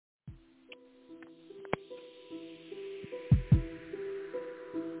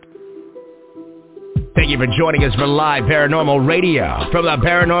you for joining us for live paranormal radio. From the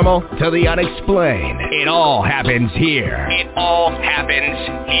paranormal to the unexplained, it all happens here. It all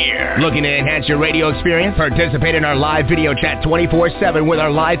happens here. Looking to enhance your radio experience? Participate in our live video chat 24/7 with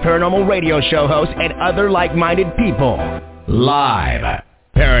our live paranormal radio show hosts and other like-minded people. Live.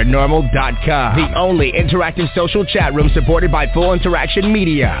 Paranormal.com, the only interactive social chat room supported by Full Interaction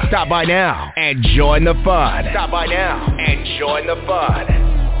Media. Stop by now and join the fun.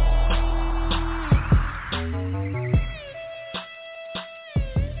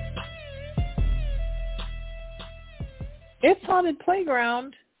 It's Haunted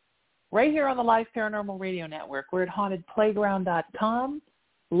Playground, right here on the Live Paranormal Radio Network. We're at hauntedplayground.com,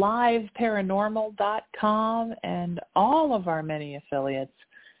 liveparanormal.com, and all of our many affiliates,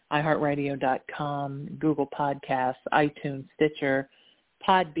 iHeartRadio.com, Google Podcasts, iTunes, Stitcher,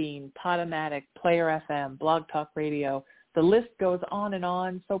 Podbean, Podomatic, Player FM, Blog Talk Radio. The list goes on and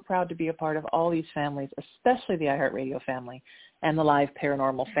on. So proud to be a part of all these families, especially the iHeartRadio family and the Live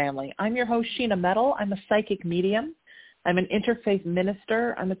Paranormal family. I'm your host, Sheena Metal. I'm a psychic medium. I'm an interfaith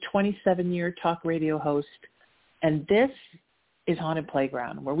minister. I'm a 27-year talk radio host. And this is Haunted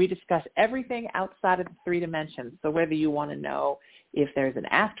Playground, where we discuss everything outside of the three dimensions. So whether you want to know if there's an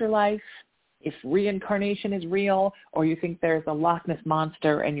afterlife, if reincarnation is real, or you think there's a Loch Ness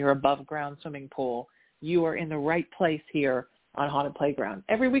Monster and you're above ground swimming pool, you are in the right place here on Haunted Playground.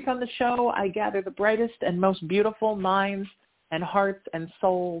 Every week on the show, I gather the brightest and most beautiful minds and hearts and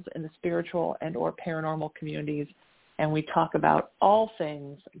souls in the spiritual and or paranormal communities, and we talk about all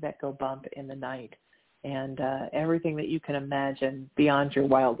things that go bump in the night and everything that you can imagine beyond your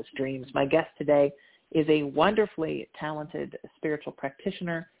wildest dreams. My guest today is a wonderfully talented spiritual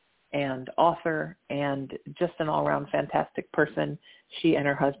practitioner and author and just an all-around fantastic person. She and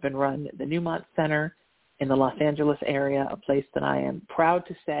her husband run the Newmont Center in the Los Angeles area, a place that I am proud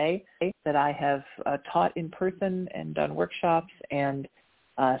to say that I have taught in person and done workshops and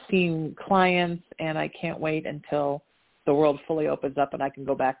seen clients, and I can't wait until the world fully opens up and I can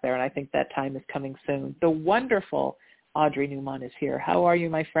go back there, and I think that time is coming soon. The wonderful Audrey Newmont is here. How are you,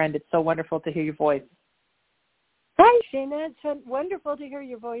 my friend? It's so wonderful to hear your voice. Hi, Sheena. It's wonderful to hear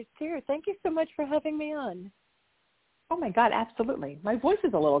your voice, too. Thank you so much for having me on. Oh, my God, absolutely. My voice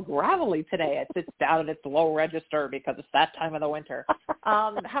is a little gravelly today. It's down at its low register because it's that time of the winter.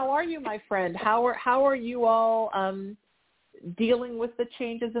 How are you, my friend? How are you all dealing with the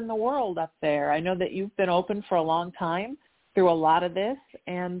changes in the world up there? I know that you've been open for a long time through a lot of this,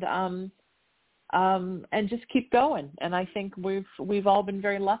 and just keep going. And I think we've all been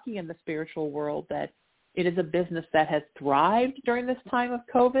very lucky in the spiritual world that it is a business that has thrived during this time of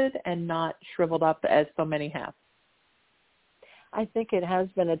COVID and not shriveled up as so many have. I think it has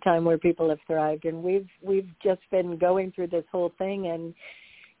been a time where people have thrived, and we've just been going through this whole thing. And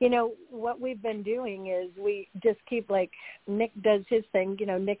you know, what we've been doing is we just keep, like, Nick does his thing. You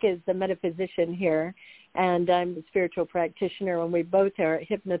know, Nick is the metaphysician here, and I'm the spiritual practitioner, and we both are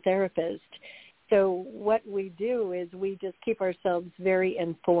hypnotherapists. So what we do is we just keep ourselves very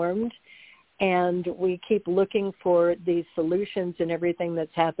informed, and we keep looking for these solutions in everything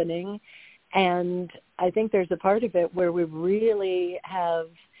that's happening. And I think there's a part of it where we really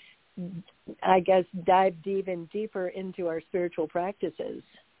have, I guess, dived even deeper into our spiritual practices.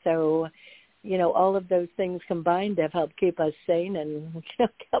 So, you know, all of those things combined have helped keep us sane and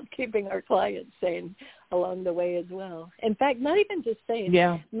help keeping our clients sane along the way as well. In fact, not even just sane.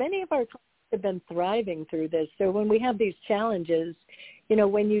 Yeah. Many of our clients have been thriving through this. So when we have these challenges, you know,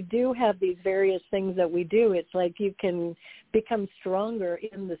 when you do have these various things that we do, it's like you can become stronger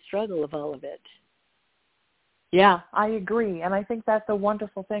in the struggle of all of it. Yeah, I agree, and I think that's a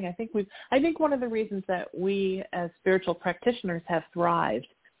wonderful thing. I think one of the reasons that we as spiritual practitioners have thrived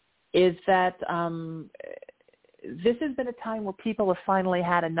is that this has been a time where people have finally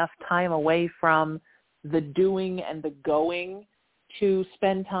had enough time away from the doing and the going to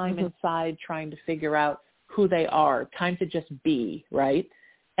spend time inside trying to figure out who they are, time to just be, right?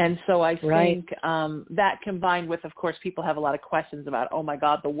 And so I think that combined with, of course, people have a lot of questions about, oh, my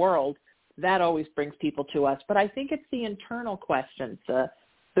God, the world, that always brings people to us. But I think it's the internal questions, the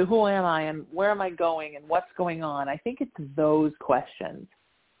who am I and where am I going and what's going on. I think it's those questions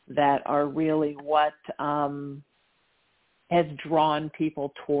that are really what has drawn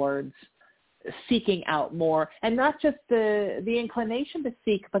people towards seeking out more, and not just the inclination to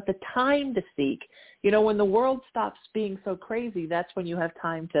seek, but the time to seek. You know, when the world stops being so crazy, that's when you have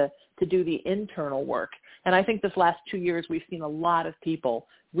time to do the internal work. And I think this last 2 years, we've seen a lot of people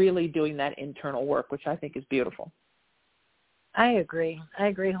really doing that internal work, which I think is beautiful. I agree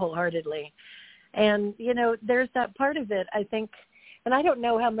wholeheartedly. And, you know, there's that part of it, I think, and I don't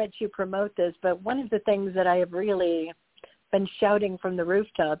know how much you promote this, but one of the things that I have really been shouting from the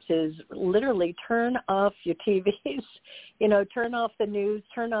rooftops is literally turn off your TVs, turn off the news,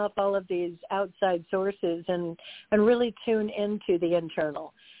 turn off all of these outside sources and really tune into the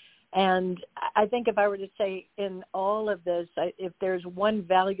internal. And I think if I were to say in all of this, if there's one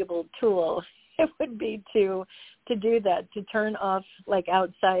valuable tool, it would be to do that, to turn off like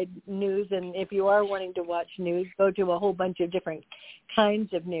outside news. And if you are wanting to watch news, go to a whole bunch of different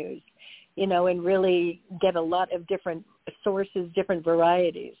kinds of news, and really get a lot of different sources, different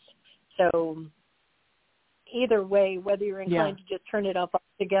varieties. So either way, whether you're inclined to just turn it off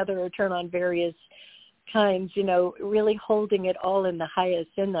altogether or turn on various kinds, really holding it all in the highest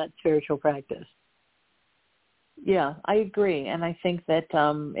in that spiritual practice. Yeah, I agree. And I think that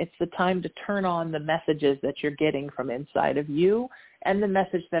it's the time to turn on the messages that you're getting from inside of you and the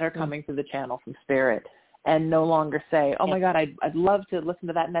message that are coming through the channel from Spirit, and no longer say, oh, my God, I'd love to listen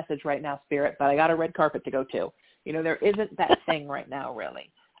to that message right now, Spirit, but I got a red carpet to go to. There isn't that thing right now, really.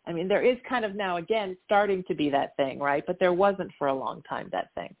 I mean, there is kind of now, again, starting to be that thing, right? But there wasn't for a long time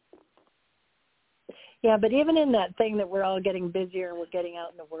that thing. Yeah, but even in that thing that we're all getting busier and we're getting out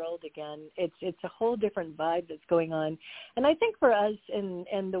in the world again, it's a whole different vibe that's going on. And I think for us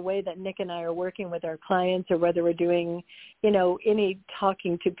in the way that Nick and I are working with our clients, or whether we're doing, any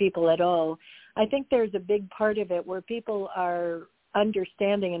talking to people at all, I think there's a big part of it where people are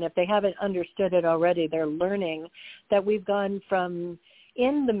understanding, and if they haven't understood it already, they're learning that we've gone from,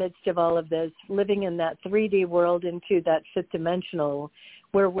 in the midst of all of this, living in that 3D world into that fifth dimensional,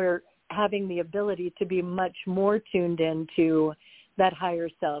 where we're having the ability to be much more tuned into that higher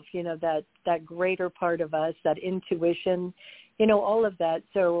self, that greater part of us, that intuition, all of that.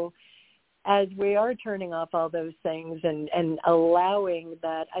 So as we are turning off all those things and allowing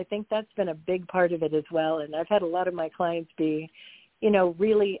that, I think that's been a big part of it as well. And I've had a lot of my clients be,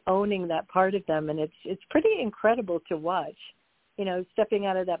 really owning that part of them. And it's pretty incredible to watch, stepping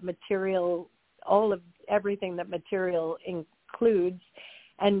out of that material, all of everything that material includes,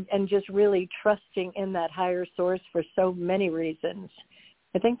 and just really trusting in that higher source for so many reasons.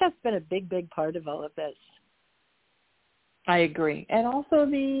 I think that's been a big, big part of all of this. I agree. And also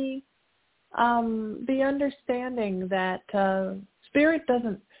the understanding that Spirit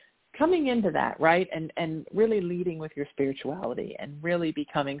doesn't, coming into that, right, and really leading with your spirituality and really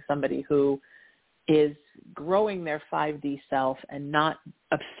becoming somebody who is growing their 5D self and not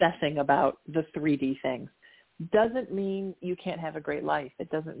obsessing about the 3D things, doesn't mean you can't have a great life.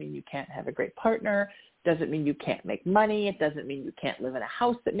 It doesn't mean you can't have a great partner. It doesn't mean you can't make money. It doesn't mean you can't live in a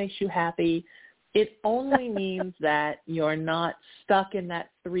house that makes you happy. It only means that you're not stuck in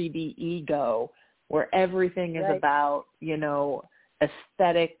that 3D ego where everything is about,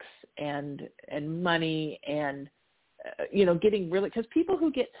 aesthetics and money and, getting really, because people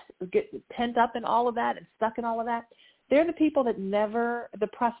who get pent up in all of that and stuck in all of that, they're the people that the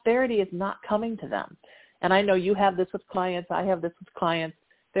prosperity is not coming to them. And I know you have this with clients. I have this with clients.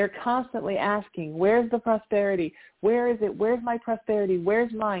 They're constantly asking, where's the prosperity? Where is it? Where's my prosperity?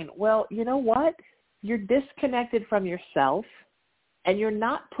 Where's mine? Well, you know what? You're disconnected from yourself, and you're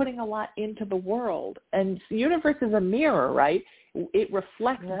not putting a lot into the world. And the universe is a mirror, right? It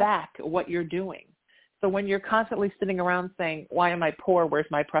reflects back what you're doing. So when you're constantly sitting around saying, why am I poor? Where's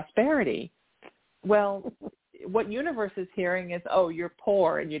my prosperity? Well, what universe is hearing is, oh, you're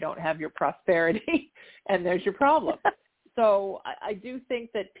poor and you don't have your prosperity, and there's your problem. So I do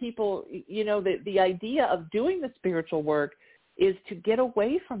think that people, the idea of doing the spiritual work is to get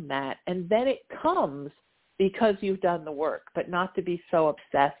away from that, and then it comes because you've done the work, but not to be so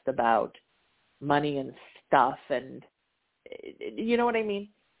obsessed about money and stuff. And you know what I mean?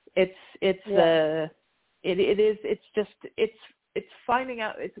 It's finding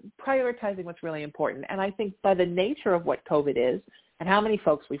out, it's prioritizing what's really important. And I think by the nature of what COVID is and how many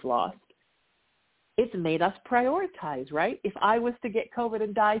folks we've lost, it's made us prioritize, right? If I was to get COVID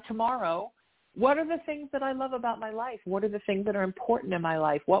and die tomorrow, what are the things that I love about my life? What are the things that are important in my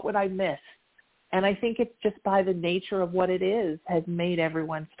life? What would I miss? And I think it's just by the nature of what it is has made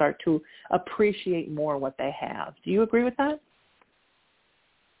everyone start to appreciate more what they have. Do you agree with that?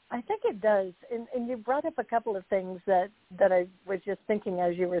 I think it does. And you brought up a couple of things that I was just thinking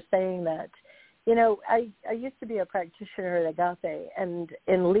as you were saying that. I used to be a practitioner at Agape, and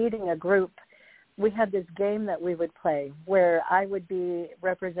in leading a group, we had this game that we would play where I would be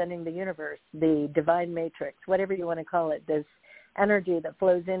representing the universe, the divine matrix, whatever you want to call it, this energy that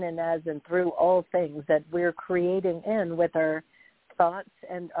flows in and as and through all things that we're creating in with our thoughts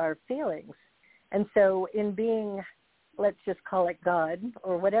and our feelings. And so in being, let's just call it God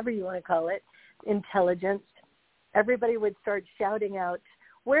or whatever you want to call it, intelligence, everybody would start shouting out,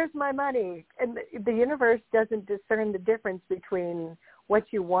 "Where's my money?" And the universe doesn't discern the difference between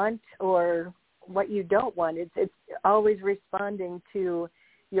what you want or what you don't want. It's always responding to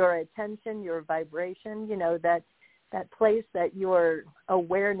your attention, your vibration, that place that your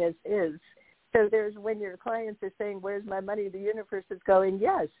awareness is. So there's when your clients are saying, "Where's my money?" the universe is going,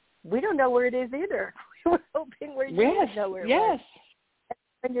 "Yes, we don't know where it is either. We're hoping where you would know where it is."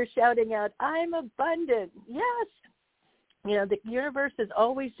 When you're shouting out, "I'm abundant," yes. The universe is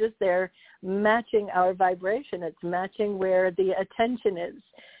always just there matching our vibration. It's matching where the attention is.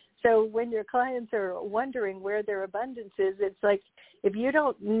 So when your clients are wondering where their abundance is, it's like if you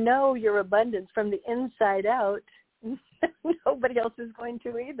don't know your abundance from the inside out, nobody else is going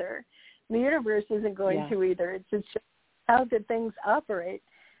to either. The universe isn't going to either. It's just how do things operate.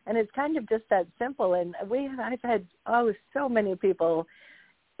 And it's kind of just that simple. And I've had so many people,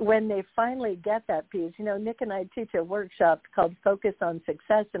 when they finally get that piece, Nick and I teach a workshop called Focus on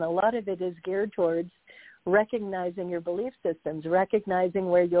Success, and a lot of it is geared towards recognizing your belief systems, recognizing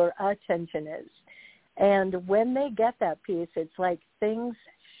where your attention is. And when they get that piece, it's like things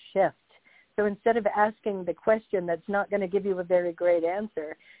shift. So instead of asking the question that's not going to give you a very great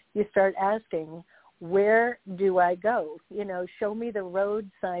answer, you start asking, where do I go? Show me the road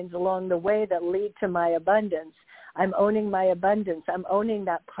signs along the way that lead to my abundance. I'm owning my abundance. I'm owning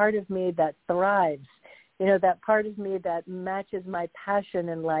that part of me that thrives, that part of me that matches my passion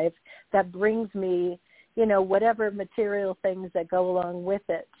in life, that brings me, whatever material things that go along with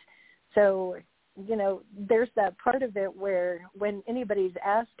it. So, there's that part of it where when anybody's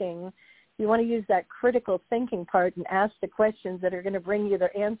asking, you want to use that critical thinking part and ask the questions that are going to bring you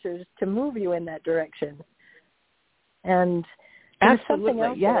the answers to move you in that direction. And there's something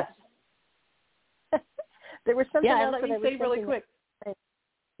else. Yes. There was something else. Let me say really quick.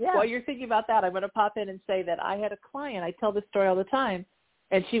 Yeah. While you're thinking about that, I'm going to pop in and say that I had a client, I tell this story all the time,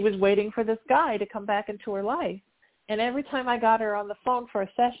 and she was waiting for this guy to come back into her life. And every time I got her on the phone for a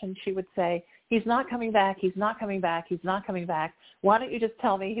session, she would say, "He's not coming back, he's not coming back, he's not coming back. Why don't you just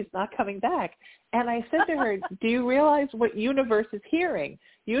tell me he's not coming back?" And I said to her, do you realize what universe is hearing?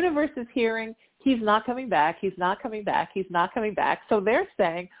 Universe is hearing, he's not coming back, he's not coming back, he's not coming back. So they're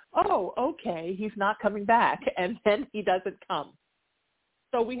saying, oh, okay, he's not coming back, and then he doesn't come.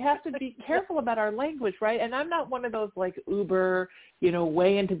 So we have to be careful about our language, right? And I'm not one of those like uber,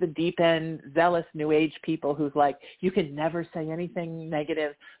 way into the deep end, zealous New Age people who's like, you can never say anything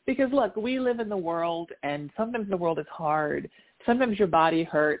negative. Because, look, we live in the world, and sometimes the world is hard. Sometimes your body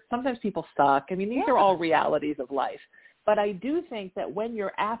hurts. Sometimes people suck. I mean, these are all realities of life. But I do think that when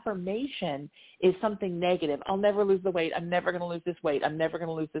your affirmation is something negative, I'll never lose the weight, I'm never going to lose this weight, I'm never going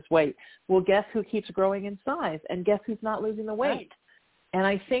to lose this weight. Well, guess who keeps growing in size? And guess who's not losing the weight? Right. And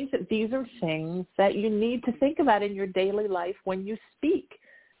I think that these are things that you need to think about in your daily life when you speak,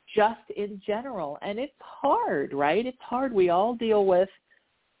 just in general. And it's hard, right? It's hard. We all deal with,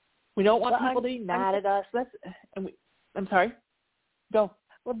 we don't want people to be mad at us. I'm sorry? Go.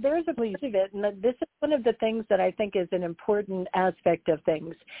 Well, there's a piece of it, and this is one of the things that I think is an important aspect of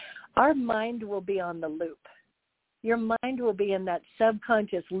things. Our mind will be on the loop. Your mind will be in that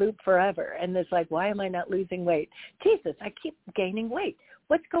subconscious loop forever. And it's like, why am I not losing weight? Jesus, I keep gaining weight.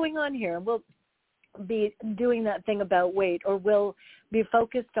 What's going on here? And we'll be doing that thing about weight, or we'll be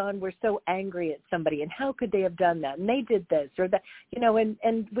focused on we're so angry at somebody and how could they have done that? And they did this or that,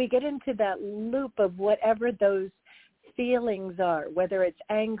 and we get into that loop of whatever those feelings are, whether it's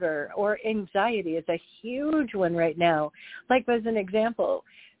anger or anxiety is a huge one right now. Like as an example,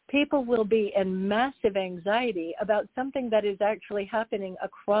 people will be in massive anxiety about something that is actually happening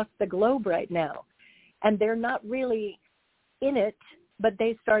across the globe right now. And they're not really in it, but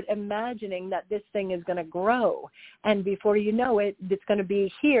they start imagining that this thing is going to grow. And before you know it, it's going to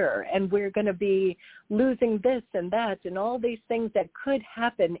be here, and we're going to be losing this and that and all these things that could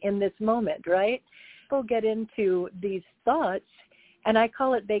happen in this moment, right? People get into these thoughts, and I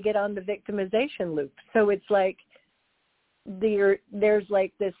call it they get on the victimization loop. So it's like there's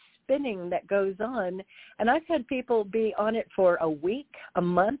like this spinning that goes on, and I've had people be on it for a week, a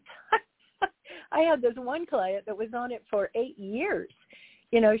month. I had this one client that was on it for 8 years.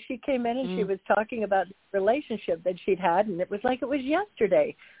 She came in and she was talking about the relationship that she'd had, and it was like it was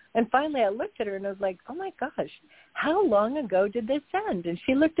yesterday. And finally I looked at her and I was like, oh my gosh, how long ago did this end? And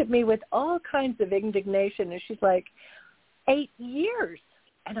she looked at me with all kinds of indignation, and she's like, 8 years.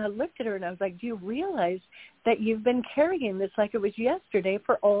 And I looked at her and I was like, do you realize that you've been carrying this like it was yesterday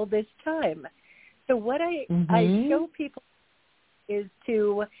for all this time? So what I show people is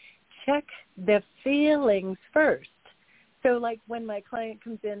to check the feelings first. So like when my client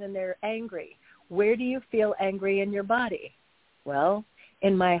comes in and they're angry, Where do you feel angry in your body? Well,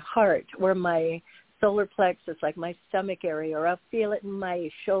 in my heart or my solar plexus, like my stomach area, or I'll feel it in my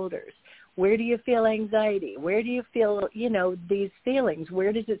shoulders. Where do you feel anxiety? Where do you feel, these feelings?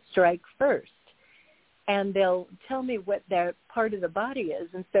 Where does it strike first? And they'll tell me what that part of the body is.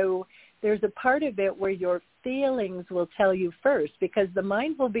 And so there's a part of it where your feelings will tell you first, because the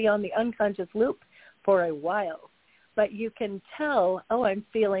mind will be on the unconscious loop for a while. But you can tell, I'm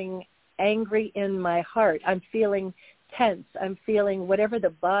feeling angry in my heart. I'm feeling tense. I'm feeling whatever the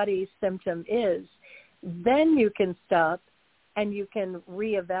body symptom is. Then you can stop and you can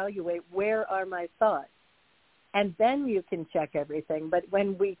reevaluate, where are my thoughts? And then you can check everything. But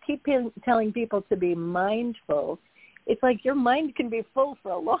when we keep telling people to be mindful, it's like your mind can be full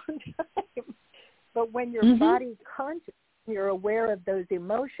for a long time. But when your body's conscious, you're aware of those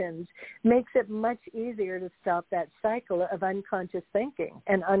emotions, makes it much easier to stop that cycle of unconscious thinking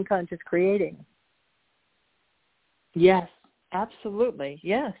and unconscious creating. Yes, absolutely.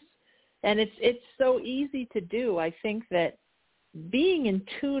 Yes. And it's so easy to do. I think that being in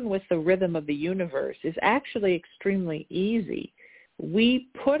tune with the rhythm of the universe is actually extremely easy. We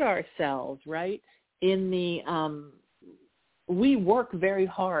put ourselves, right, in the we work very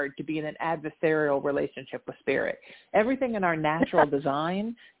hard to be in an adversarial relationship with spirit. Everything in our natural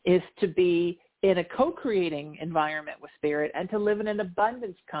design is to be in a co-creating environment with spirit and to live in an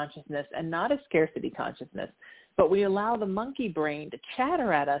abundance consciousness and not a scarcity consciousness. But we allow the monkey brain to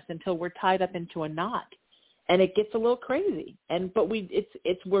chatter at us until we're tied up into a knot, and it gets a little crazy. But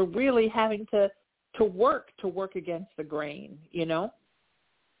we're really having to work against the grain,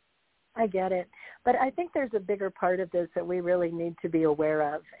 I get it. But I think there's a bigger part of this that we really need to be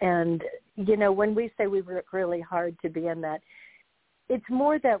aware of. And, when we say we work really hard to be in that, it's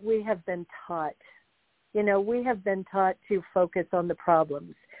more that we have been taught. We have been taught to focus on the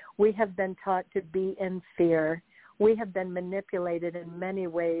problems. We have been taught to be in fear. We have been manipulated in many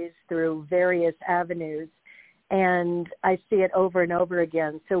ways through various avenues. And I see it over and over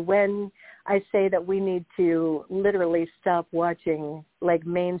again. So when I say that we need to literally stop watching like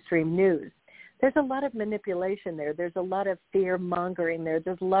mainstream news, there's a lot of manipulation there. There's a lot of fear mongering there.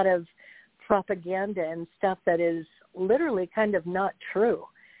 There's a lot of propaganda and stuff that is literally kind of not true.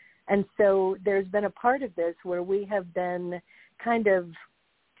 And so there's been a part of this where we have been kind of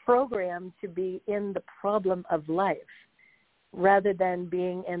programmed to be in the problem of life rather than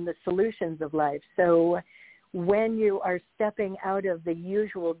being in the solutions of life. So when you are stepping out of the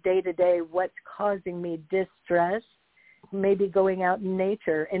usual day-to-day, what's causing me distress, maybe going out in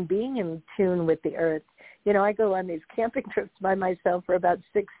nature and being in tune with the earth. I go on these camping trips by myself for about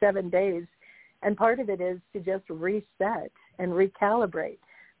 6-7 days, and part of it is to just reset and recalibrate,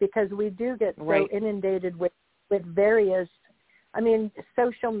 because we do get so inundated with various,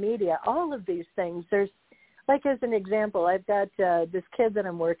 social media, all of these things. There's, like as an example, I've got this kid that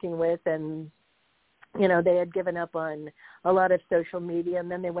I'm working with, and they had given up on a lot of social media,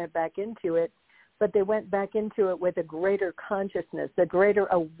 and then they went back into it. But they went back into it with a greater consciousness, a greater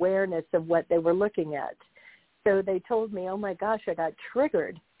awareness of what they were looking at. So they told me, oh, my gosh, I got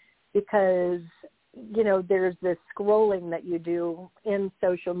triggered because, there's this scrolling that you do in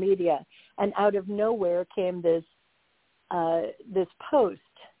social media. And out of nowhere came this post,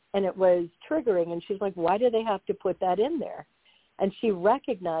 and it was triggering. And she's like, why do they have to put that in there? And she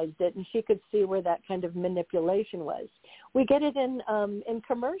recognized it, and she could see where that kind of manipulation was. We get it in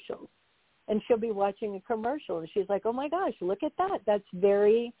commercials, and she'll be watching a commercial, and she's like, oh, my gosh, look at that. That's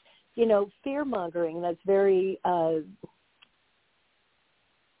very, fear-mongering. That's very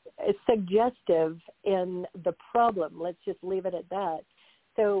suggestive in the problem. Let's just leave it at that.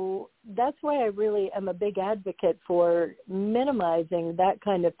 So that's why I really am a big advocate for minimizing that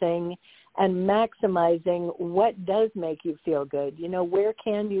kind of thing and maximizing what does make you feel good. Where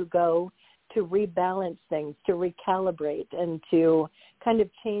can you go to rebalance things, to recalibrate, and to kind of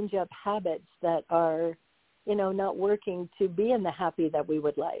change up habits that are, not working to be in the happy that we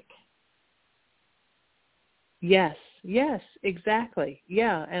would like. Yes, exactly.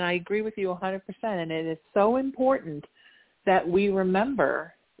 Yeah, and I agree with you 100%. And it is so important that we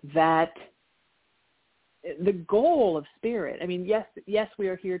remember that the goal of spirit, yes, we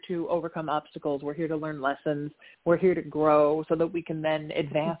are here to overcome obstacles. We're here to learn lessons. We're here to grow so that we can then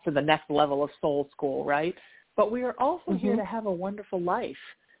advance to the next level of soul school, right? But we are also here to have a wonderful life.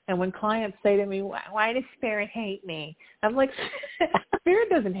 And when clients say to me, why does spirit hate me? I'm like, spirit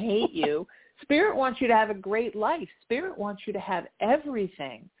doesn't hate you. Spirit wants you to have a great life. Spirit wants you to have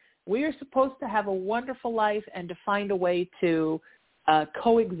everything. We are supposed to have a wonderful life and to find a way to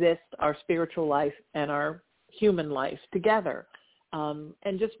coexist our spiritual life and our human life together.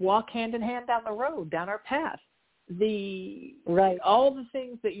 and just walk hand in hand down the road, down our path. Right. All the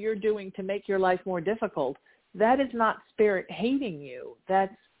things that you're doing to make your life more difficult, that is not spirit hating you.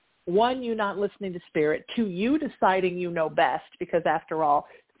 That's, one, you not listening to spirit, two, you deciding you know best, because after all,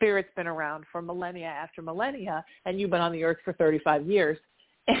 spirit's been around for millennia after millennia, and you've been on the earth for 35 years.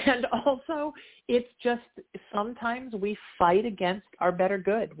 And also, it's just sometimes we fight against our better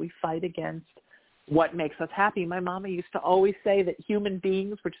good. We fight against what makes us happy. My mama used to always say that human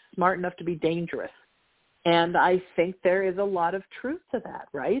beings were smart enough to be dangerous. And I think there is a lot of truth to that,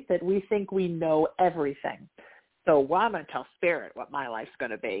 right? That we think we know everything. So, well, I'm going to tell spirit what my life's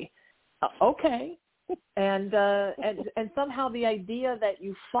going to be. Okay. And somehow the idea that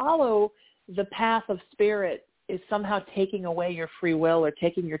you follow the path of spirit is somehow taking away your free will or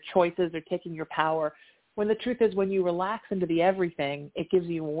taking your choices or taking your power, when the truth is when you relax into the everything, it gives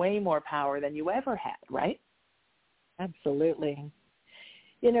you way more power than you ever had, right? Absolutely.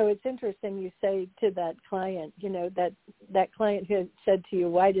 You know, it's interesting you say to that client, you know, that client who said to you,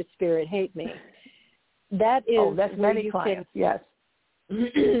 why does spirit hate me? That is that's many clients, yes.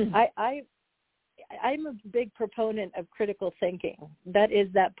 I'm a big proponent of critical thinking. That is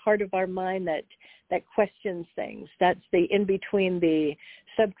that part of our mind that questions things. That's the in between the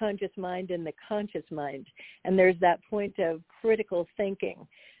subconscious mind and the conscious mind. And there's that point of critical thinking.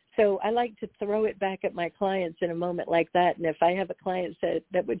 So I like to throw it back at my clients in a moment like that. And if I have a client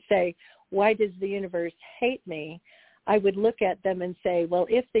that would say, why does the universe hate me? I would look at them and say, well,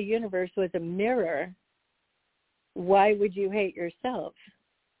 if the universe was a mirror, why would you hate yourself?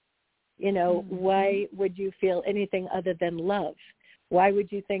 You know, why would you feel anything other than love? Why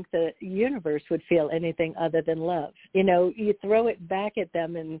would you think the universe would feel anything other than love? You know, you throw it back at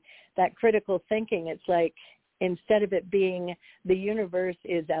them, and that critical thinking, it's like, instead of it being the universe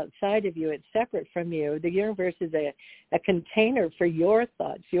is outside of you, it's separate from you, the universe is a container for your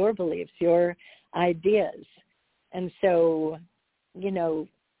thoughts, your beliefs, your ideas. And so, you know,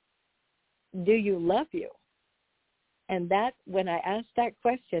 do you love you? And that, when I ask that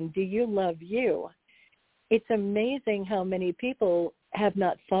question, do you love you? It's amazing how many people have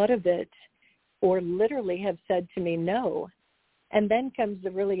not thought of it or literally have said to me no. And then comes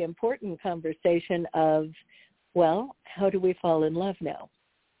the really important conversation of, well, how do we fall in love now?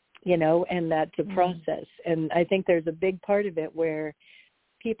 You know, and that's a process. And I think there's a big part of it where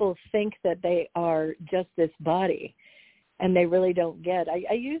people think that they are just this body, and they really don't get.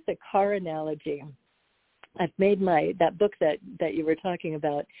 I use a car analogy. I've made that book that you were talking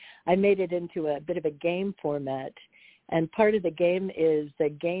about, I made it into a bit of a game format. And part of the game is the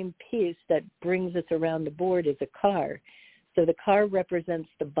game piece that brings us around the board is a car. So the car represents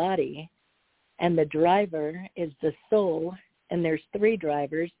the body, and the driver is the soul. And there's three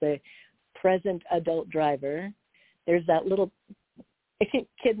drivers, the present adult driver. There's that little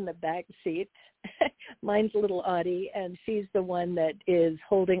kid in the back seat. Mine's little Audrey, and she's the one that is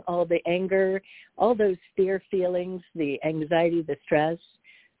holding all the anger, all those fear feelings, the anxiety, the stress.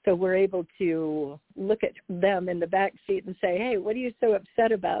 So we're able to look at them in the back seat and say, hey, what are you so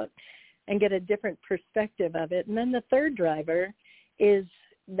upset about? And get a different perspective of it. And then the third driver is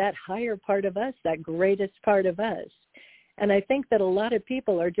that higher part of us, that greatest part of us. And I think that a lot of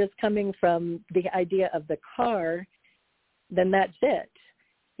people are just coming from the idea of the car, then that's it.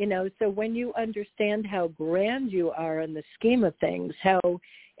 You know, so when you understand how grand you are in the scheme of things, how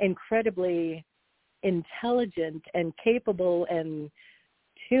incredibly intelligent and capable and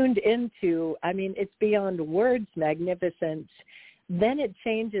tuned into, I mean, it's beyond words magnificent, then it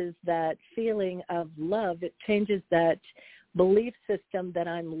changes that feeling of love. It changes that belief system that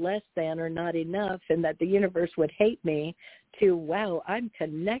I'm less than or not enough and that the universe would hate me to, wow, I'm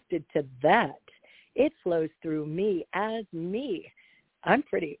connected to that. It flows through me as me. I'm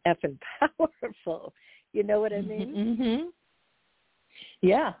pretty effing powerful. You know what I mean? Mm-hmm.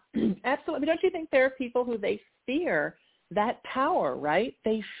 Yeah, absolutely. Don't you think there are people who they fear that power, right?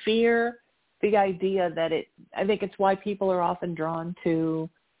 They fear the idea that I think it's why people are often drawn to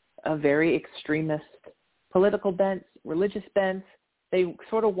a very extremist political bent, religious bent. They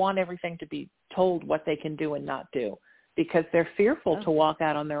sort of want everything to be told what they can do and not do, because they're fearful to walk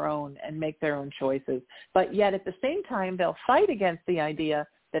out on their own and make their own choices. But yet at the same time, they'll fight against the idea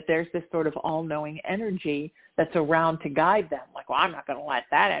that there's this sort of all-knowing energy that's around to guide them. Like, well, I'm not going to let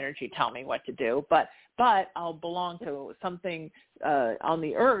that energy tell me what to do, but I'll belong to something on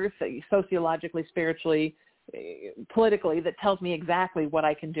the earth, sociologically, spiritually, politically, that tells me exactly what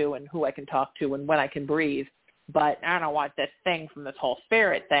I can do and who I can talk to and when I can breathe. But I don't want this thing from this whole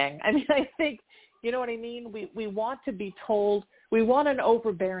spirit thing. I mean, I think, you know what I mean? We want to be told We want an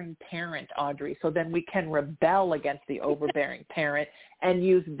overbearing parent, Audrey, so then we can rebel against the overbearing parent and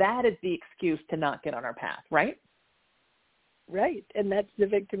use that as the excuse to not get on our path, right? Right, and that's the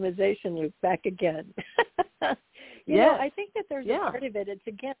victimization loop back again. You know, I think that there's a part of it. It's,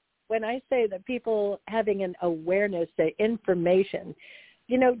 again, when I say that people having an awareness, the information,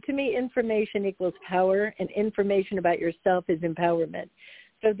 you know, to me, information equals power, and information about yourself is empowerment.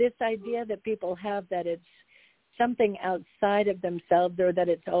 So this idea that people have that it's something outside of themselves or that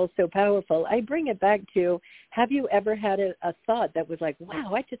it's also powerful, I bring it back to, have you ever had a thought that was like,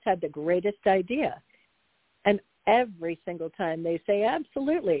 wow, I just had the greatest idea? And every single time they say,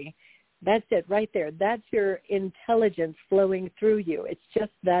 absolutely. That's it right there. That's your intelligence flowing through you. It's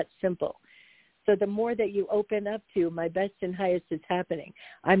just that simple. So the more that you open up to, my best and highest is happening.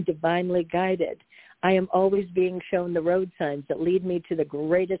 I'm divinely guided. I am always being shown the road signs that lead me to the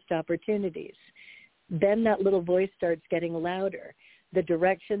greatest opportunities. Then that little voice starts getting louder. The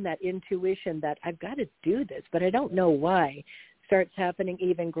direction, that intuition, that I've got to do this, but I don't know why, starts happening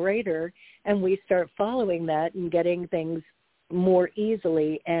even greater, and we start following that and getting things more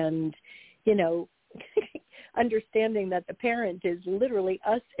easily, and, you know, understanding that the parent is literally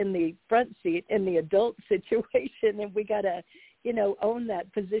us in the front seat in the adult situation, and we got to, you know, own that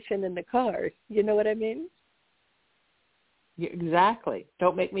position in the car. You know what I mean? Exactly.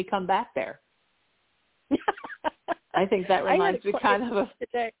 Don't make me come back there. I think that reminds me kind of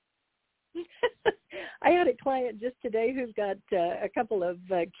today. I had a client just today who's got a couple of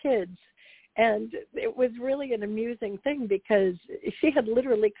kids, and it was really an amusing thing because she had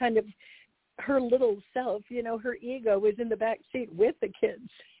literally kind of her little self, you know, her ego was in the back seat with the kids.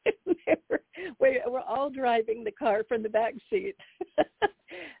 We're all driving the car from the back seat.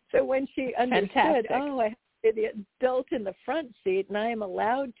 So when she understood, I have to be the adult in the front seat, and I am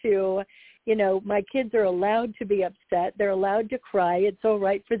allowed to, you know, my kids are allowed to be upset. They're allowed to cry. It's all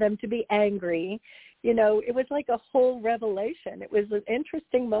right for them to be angry. You know, it was like a whole revelation. It was an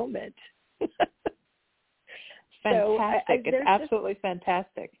interesting moment. Fantastic. It's absolutely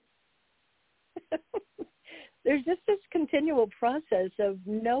fantastic. There's just this continual process of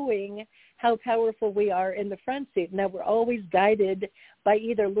knowing how powerful we are in the front seat. Now, we're always guided by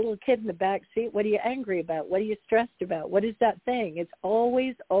either little kid in the back seat. What are you angry about? What are you stressed about? What is that thing? It's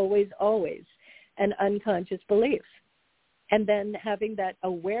always, always, always an unconscious belief. And then having that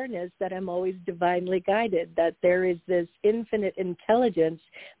awareness that I'm always divinely guided, that there is this infinite intelligence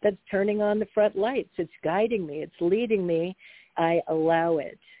that's turning on the front lights. It's guiding me. It's leading me. I allow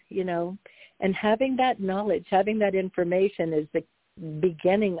it, you know. And having that knowledge, having that information is the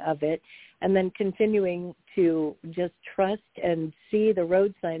beginning of it, and then continuing to just trust and see the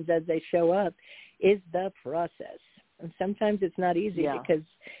road signs as they show up is the process. And sometimes it's not easy because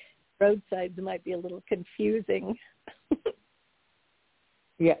road signs might be a little confusing.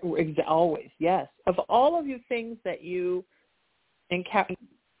 Yeah, always, yes. Of all of you things that you encounter,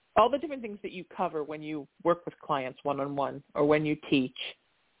 all the different things that you cover when you work with clients one-on-one or when you teach,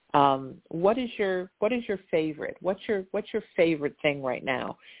 what is your favorite? What's your favorite thing right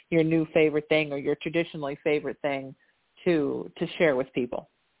now? Your new favorite thing or your traditionally favorite thing to share with people?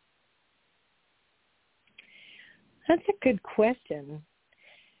 That's a good question.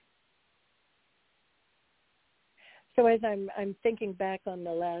 So as I'm thinking back on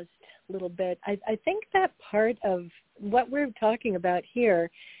the last little bit, I think that part of what we're talking about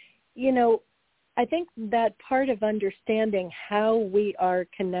here, you know, I think that part of understanding how we are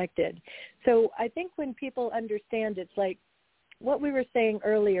connected. So I think when people understand, it's like what we were saying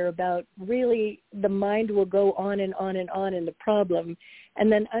earlier about really the mind will go on and on and on in the problem, and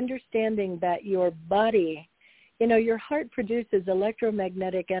then understanding that your body, you know, your heart produces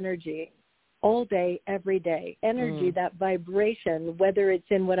electromagnetic energy all day, every day. Energy, that vibration, whether it's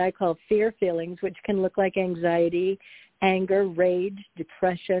in what I call fear feelings, which can look like anxiety, anger, rage,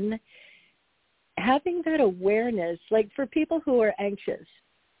 depression. Having that awareness, like for people who are anxious,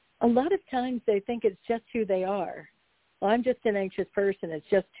 a lot of times they think it's just who they are. Well, I'm just an anxious person. It's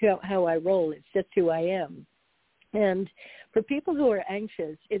just how I roll. It's just who I am. And for people who are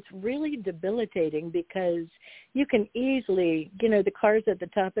anxious, it's really debilitating because you can easily, you know, the car's at the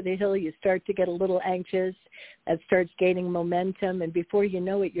top of the hill, you start to get a little anxious, that starts gaining momentum, and before you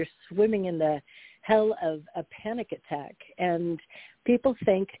know it, you're swimming in the hell of a panic attack. And people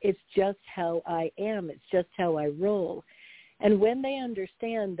think it's just how I am, it's just how I roll. And when they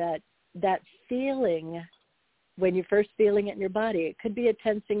understand that feeling, when you're first feeling it in your body, it could be a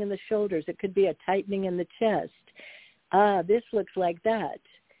tensing in the shoulders, it could be a tightening in the chest. This looks like that.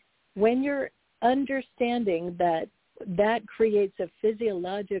 When you're understanding that creates a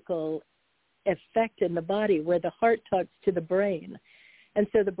physiological effect in the body where the heart talks to the brain. And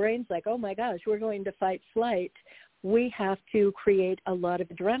so the brain's like, oh my gosh, we're going to fight flight. We have to create a lot of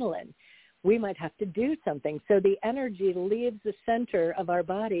adrenaline. We might have to do something. So the energy leaves the center of our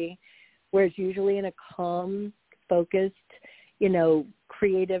body, where it's usually in a calm, focused,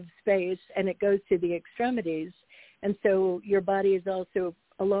 creative space, and it goes to the extremities. And so your body is also,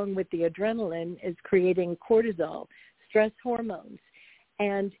 along with the adrenaline, is creating cortisol, stress hormones.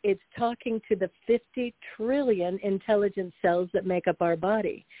 And it's talking to the 50 trillion intelligent cells that make up our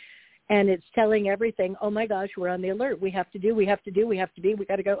body. And it's telling everything, oh my gosh, we're on the alert. We have to be, we got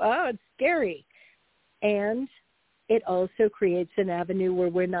to go, oh, it's scary. And it also creates an avenue where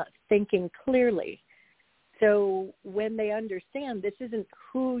we're not thinking clearly. So when they understand this isn't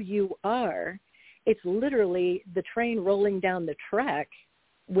who you are, it's literally the train rolling down the track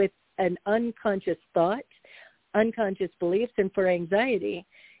with an unconscious thought, unconscious beliefs, and for anxiety,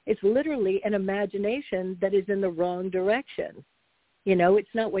 it's literally an imagination that is in the wrong direction.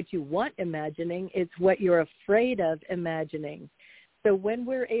 It's not what you want imagining, it's what you're afraid of imagining. So when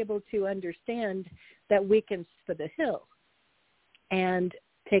we're able to understand that we can for the hill and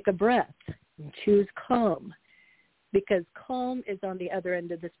take a breath and choose calm, because calm is on the other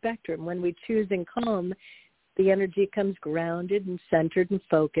end of the spectrum. When we choose in calm, the energy comes grounded and centered and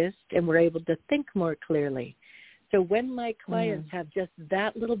focused, and we're able to think more clearly. So when my clients have just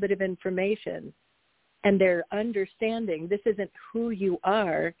that little bit of information and they're understanding this isn't who you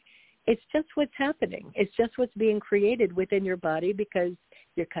are, it's just what's happening. It's just what's being created within your body because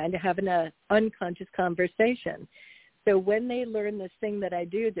you're kind of having an unconscious conversation. So when they learn this thing that I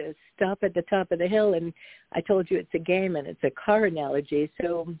do, to stop at the top of the hill, and I told you it's a game and it's a car analogy,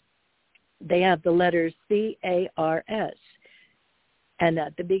 so they have the letters C-A-R-S. And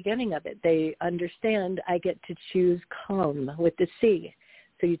at the beginning of it, they understand I get to choose calm with the C.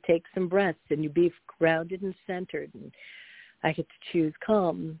 So you take some breaths and you be grounded and centered, and I get to choose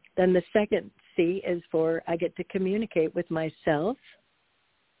calm. Then the second C is for I get to communicate with myself.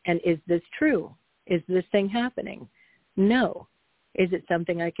 And is this true? Is this thing happening? No. Is it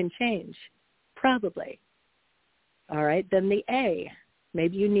something I can change? Probably. All right. Then the A,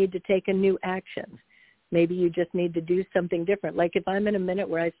 maybe you need to take a new action. Maybe you just need to do something different. Like if I'm in a minute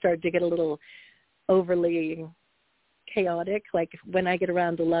where I start to get a little overly chaotic, like when I get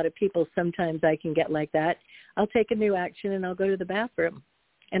around a lot of people, sometimes I can get like that. I'll take a new action and I'll go to the bathroom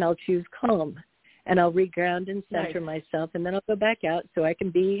and I'll choose calm and I'll reground and center myself, and then I'll go back out so I can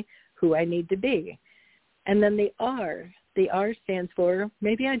be who I need to be. And then the R stands for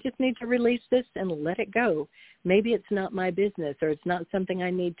maybe I just need to release this and let it go. Maybe it's not my business, or it's not something I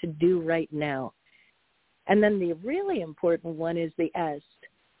need to do right now. And then the really important one is the S,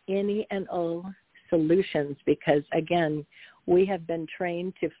 any and all solutions, because, again, we have been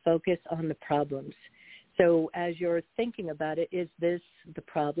trained to focus on the problems. So as you're thinking about it, is this the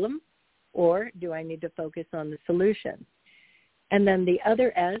problem, or do I need to focus on the solution? And then the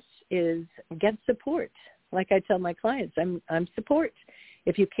other S is get support. Like I tell my clients, I'm support.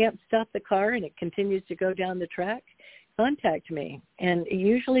 If you can't stop the car and it continues to go down the track, contact me. And it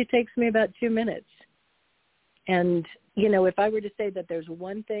usually takes me about 2 minutes. And, if I were to say that there's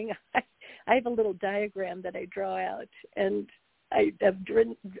one thing, I have a little diagram that I draw out, and I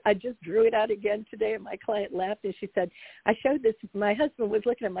just drew it out again today, and my client laughed, and she said, I showed this, my husband was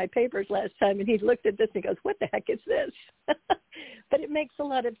looking at my papers last time, and he looked at this and he goes, what the heck is this? But it makes a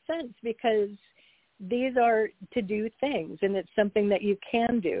lot of sense because these are to-do things, and it's something that you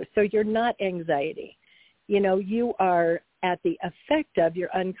can do. So you're not anxiety. You are at the effect of your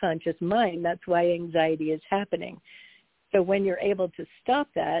unconscious mind. That's why anxiety is happening. So when you're able to stop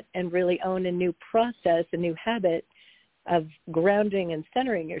that and really own a new process, a new habit of grounding and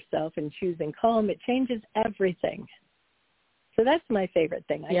centering yourself and choosing calm, it changes everything. So that's my favorite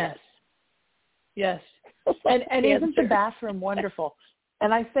thing, I guess. Yes. And isn't the bathroom wonderful?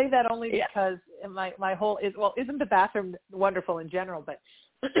 And I say that only because my whole is, isn't the bathroom wonderful in general? But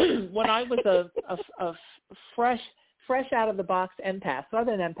when I was a fresh out of the box empath,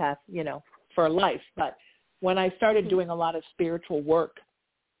 Southern empath, for life, but when I started doing a lot of spiritual work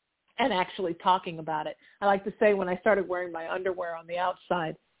and actually talking about it, I like to say when I started wearing my underwear on the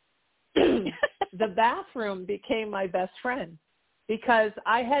outside, the bathroom became my best friend, because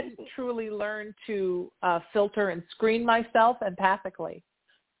I hadn't truly learned to filter and screen myself empathically.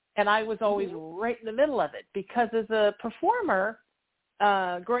 And I was always right in the middle of it, because as a performer,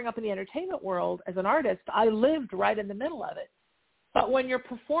 growing up in the entertainment world as an artist, I lived right in the middle of it. But when you're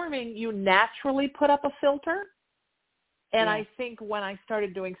performing, you naturally put up a filter. And I think when I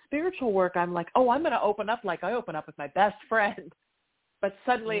started doing spiritual work, I'm like, I'm going to open up like I open up with my best friend. But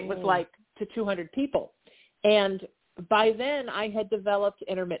suddenly it was like to 200 people. And by then I had developed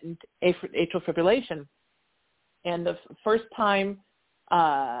intermittent atrial fibrillation. And the first time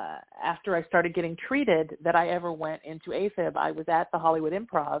after I started getting treated that I ever went into AFib, I was at the Hollywood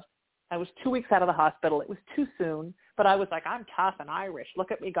Improv. I was 2 weeks out of the hospital. It was too soon, but I was like, I'm tough and Irish.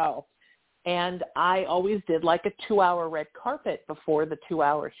 Look at me go. And I always did like a 2-hour red carpet before the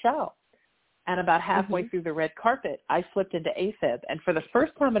 2-hour show. And about halfway through the red carpet, I slipped into AFib. And for the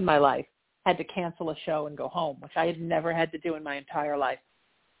first time in my life, had to cancel a show and go home, which I had never had to do in my entire life.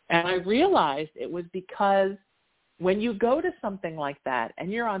 And I realized it was because when you go to something like that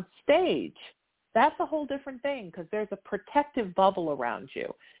and you're on stage, that's a whole different thing because there's a protective bubble around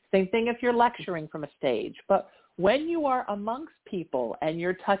you. Same thing if you're lecturing from a stage. But when you are amongst people and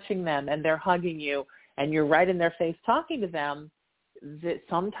you're touching them and they're hugging you and you're right in their face talking to them, that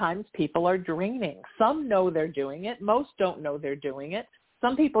sometimes people are draining. Some know they're doing it. Most don't know they're doing it.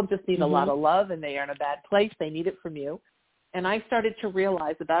 Some people just need a lot of love and they are in a bad place. They need it from you. And I started to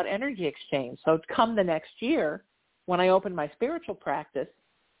realize about energy exchange. So come the next year, when I opened my spiritual practice,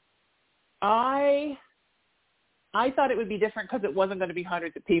 I thought it would be different because it wasn't going to be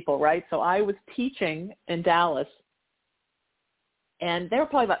hundreds of people, right? So I was teaching in Dallas, and there were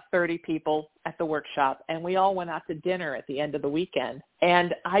probably about 30 people at the workshop, and we all went out to dinner at the end of the weekend.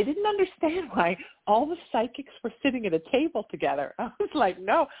 And I didn't understand why all the psychics were sitting at a table together. I was like,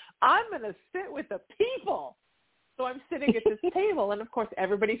 no, I'm going to sit with the people. So I'm sitting at this table, and, of course,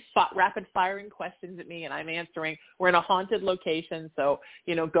 everybody's rapid-firing questions at me, and I'm answering. We're in a haunted location, so,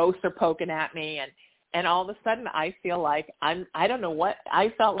 you know, ghosts are poking at me, and all of a sudden I feel like I don't know what,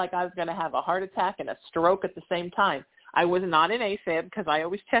 I felt like I was going to have a heart attack and a stroke at the same time. I was not in AFib because I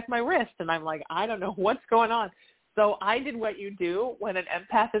always check my wrist, and I'm like, I don't know what's going on. So I did what you do when an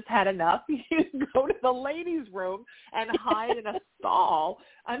empath has had enough. You go to the ladies' room and hide in a stall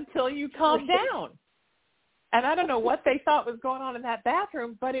until you calm down. And I don't know what they thought was going on in that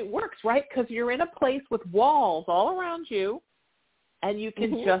bathroom, but it works, right? Because you're in a place with walls all around you, and you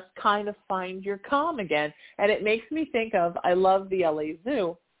can just kind of find your calm again. And it makes me think of, I love the LA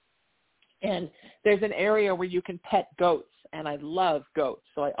Zoo, and there's an area where you can pet goats, and I love goats,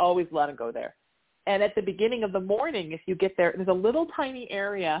 so I always let them go there. And at the beginning of the morning, if you get there, there's a little tiny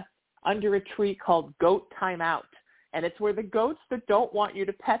area under a tree called Goat Timeout, and it's where the goats that don't want you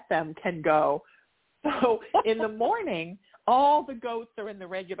to pet them can go. So in the morning, all the goats are in the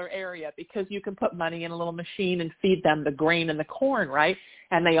regular area because you can put money in a little machine and feed them the grain and the corn, right?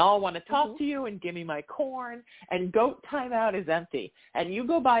 And they all want to talk to you and give me my corn, and Goat Timeout is empty. And you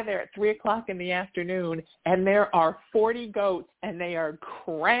go by there at 3 o'clock in the afternoon, and there are 40 goats, and they are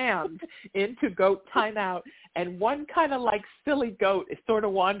crammed into Goat Timeout. And one kind of like silly goat is sort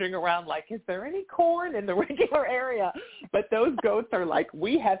of wandering around like, is there any corn in the regular area? But those goats are like,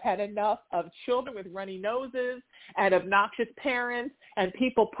 we have had enough of children with runny noses and obnoxious parents and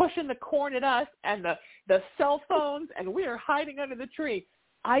people pushing the corn at us and the cell phones, and we are hiding under the tree.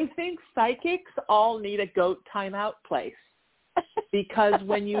 I think psychics all need a Goat Timeout place because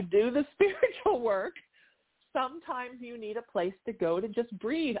when you do the spiritual work, sometimes you need a place to go to just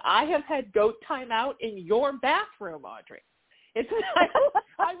breathe. I have had Goat Timeout in your bathroom, Audrey.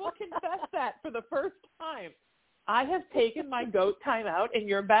 I will confess that for the first time. I have taken my Goat Timeout in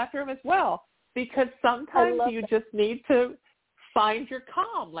your bathroom as well because sometimes you just need to find your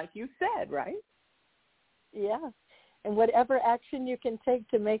calm, like you said, right? Yeah. And whatever action you can take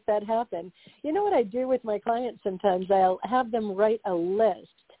to make that happen. You know what I do with my clients sometimes? I'll have them write a list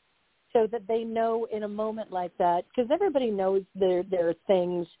so that they know in a moment like that, because everybody knows there are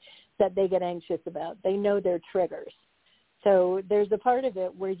things that they get anxious about. They know their triggers. So there's a part of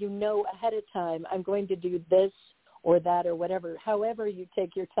it where you know ahead of time, I'm going to do this or that or whatever, however you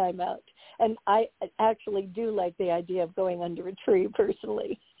take your time out. And I actually do like the idea of going under a tree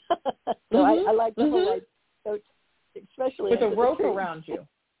personally. So I like the whole idea, especially with a rope around you.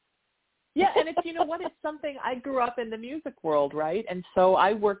 Yeah, and it's, you know what, it's something, I grew up in the music world, right? And so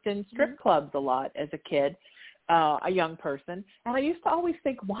I worked in strip clubs a lot as a kid, a young person. And I used to always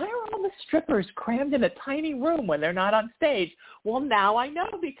think, why are all the strippers crammed in a tiny room when they're not on stage? Well, now I know,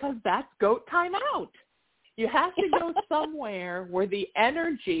 because that's Goat Timeout. You have to go somewhere where the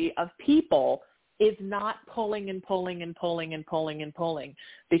energy of people is not pulling and pulling and pulling and pulling and pulling,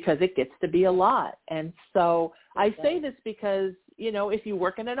 because it gets to be a lot. And so I say this because, you know, if you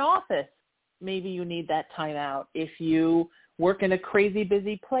work in an office, maybe you need that time out. If you work in a crazy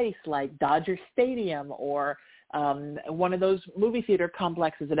busy place like Dodger Stadium or one of those movie theater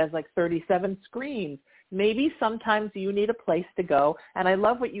complexes that has like 37 screens, maybe sometimes you need a place to go. And I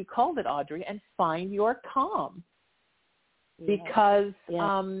love what you called it, Audrey, and find your calm. Because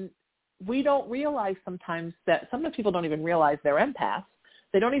we don't realize sometimes that sometimes people don't even realize they're empaths.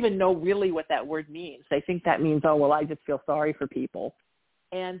 They don't even know really what that word means. They think that means, oh, well, I just feel sorry for people.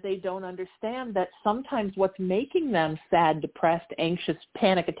 And they don't understand that sometimes what's making them sad, depressed, anxious,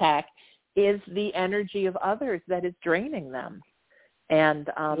 panic attack is the energy of others that is draining them. And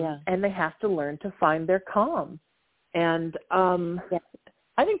and they have to learn to find their calm. And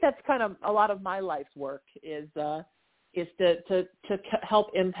I think that's kind of a lot of my life's work is to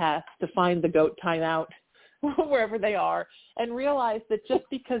help empaths to find the goat timeout wherever they are and realize that just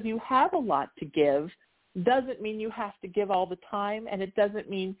because you have a lot to give doesn't mean you have to give all the time, and it doesn't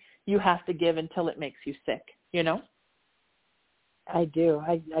mean you have to give until it makes you sick, you know? I do.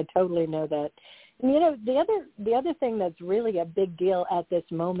 I totally know that. And, you know, the other thing that's really a big deal at this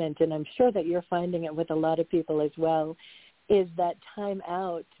moment, and I'm sure that you're finding it with a lot of people as well, is that time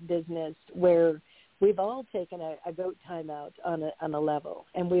out business where we've all taken a goat time out on a level,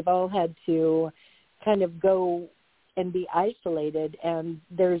 and we've all had to kind of go and be isolated. And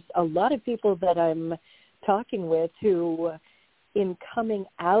there's a lot of people that I'm talking with who, in coming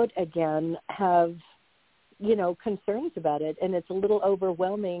out again, have, you know, concerns about it, and it's a little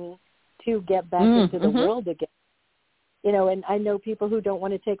overwhelming to get back into the world again. You know, and I know people who don't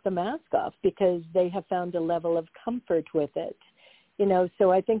want to take the mask off because they have found a level of comfort with it. You know,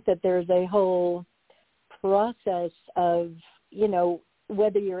 so I think that there's a whole process of, you know,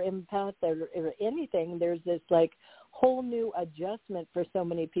 whether you're empath or anything, there's this like whole new adjustment for so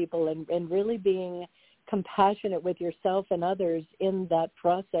many people, and really being compassionate with yourself and others in that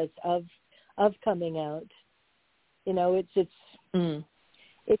process of coming out. You know, it's an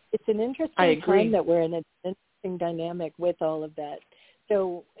interesting time that we're in, an interesting dynamic with all of that.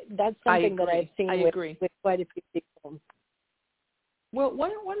 So that's something that I've seen with quite a few people. Well,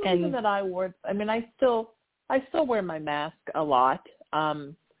 one reason that I wore, I mean, I still wear my mask a lot.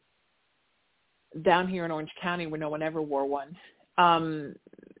 Down here in Orange County, where no one ever wore one.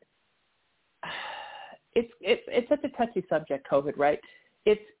 It's such a touchy subject, COVID, right?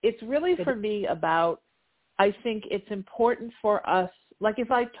 It's really for me about, I think it's important for us, like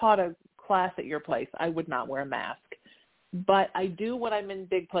if I taught a class at your place, I would not wear a mask. But I do when I'm in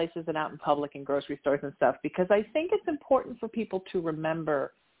big places and out in public and grocery stores and stuff, because I think it's important for people to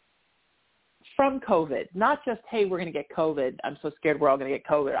remember from COVID, not just, hey, we're going to get COVID. I'm so scared we're all going to get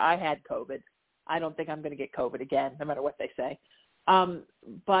COVID. I had COVID. I don't think I'm going to get COVID again, no matter what they say.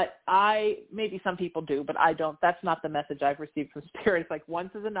 But maybe some people do, but I don't. That's not the message I've received from Spirit. It's like once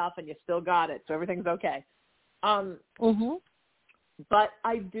is enough and you still got it, so everything's okay. But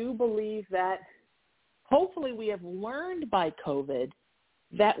I do believe that hopefully we have learned by COVID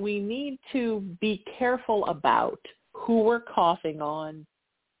that we need to be careful about who we're coughing on,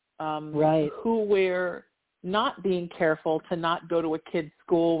 who we're not being careful to not go to a kid's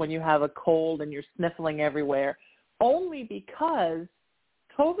school when you have a cold and you're sniffling everywhere, only because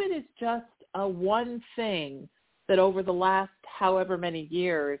COVID is just a one thing that over the last however many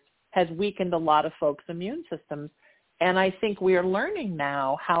years has weakened a lot of folks' immune systems. And I think we are learning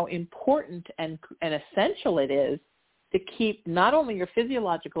now how important and essential it is to keep not only your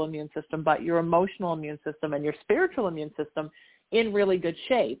physiological immune system, but your emotional immune system and your spiritual immune system in really good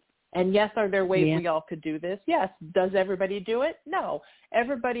shape. And yes, are there ways we all could do this? Yes. Does everybody do it? No.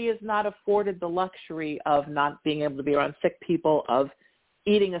 Everybody is not afforded the luxury of not being able to be around sick people, of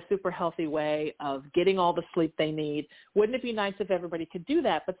eating a super healthy way, of getting all the sleep they need. Wouldn't it be nice if everybody could do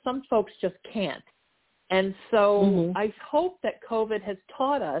that? But some folks just can't. And so I hope that COVID has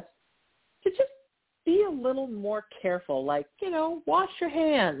taught us to just be a little more careful, like, you know, wash your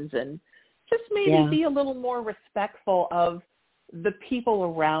hands and just maybe be a little more respectful of the people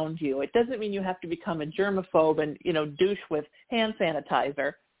around you. It doesn't mean you have to become a germaphobe and, you know, douche with hand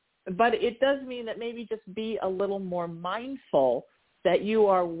sanitizer, but it does mean that maybe just be a little more mindful that you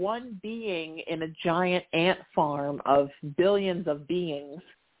are one being in a giant ant farm of billions of beings,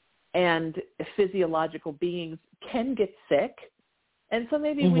 and physiological beings can get sick. And so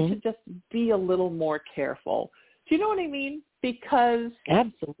maybe we should just be a little more careful. Do you know what I mean? Because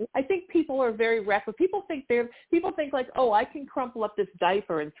absolutely, I think people are very reckless. People think like, oh, I can crumple up this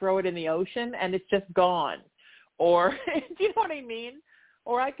diaper and throw it in the ocean and it's just gone. Or do you know what I mean?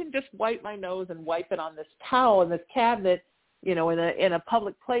 Or I can just wipe my nose and wipe it on this towel in this cabinet, you know, in a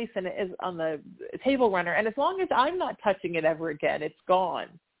public place, and it is on the table runner. And as long as I'm not touching it ever again, it's gone.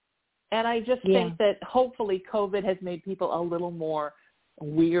 And I just think that hopefully COVID has made people a little more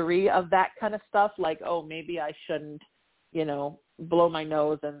weary of that kind of stuff. Like, oh, maybe I shouldn't, you know, blow my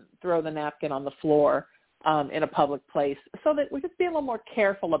nose and throw the napkin on the floor in a public place, so that we just be a little more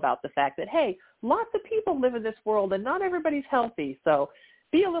careful about the fact that, hey, lots of people live in this world and not everybody's healthy. So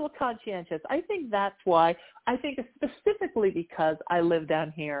be a little conscientious. I think that's why. I think specifically because I live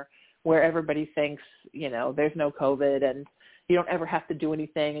down here where everybody thinks, there's no COVID and you don't ever have to do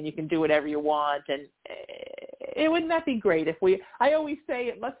anything and you can do whatever you want. And wouldn't that be great if I always say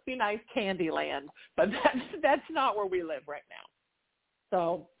it must be nice Candyland, but that's not where we live right now.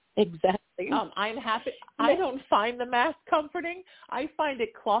 So exactly. I'm happy. I don't find the mask comforting. I find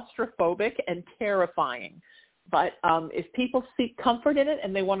it claustrophobic and terrifying. But if people seek comfort in it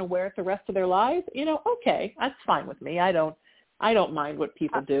and they want to wear it the rest of their lives, okay, that's fine with me. I don't mind what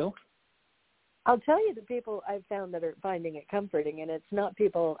people do. I'll tell you the people I've found that are finding it comforting, and it's not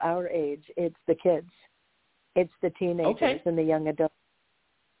people our age. It's the kids. It's the teenagers and the young adults.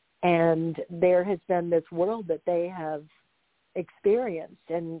 And there has been this world that they have experienced.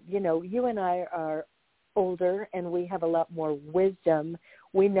 And, you and I are older, and we have a lot more wisdom.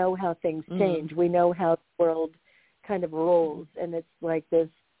 We know how things change. We know how the world kind of rolls. And it's like this,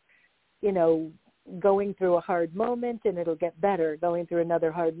 going through a hard moment and it'll get better, going through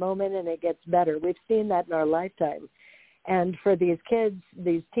another hard moment and it gets better. We've seen that in our lifetime. And for these kids,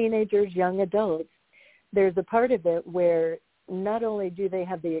 these teenagers, young adults, there's a part of it where not only do they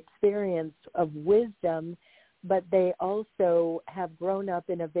have the experience of wisdom, but they also have grown up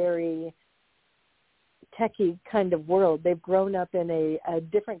in a very techie kind of world. They've grown up in a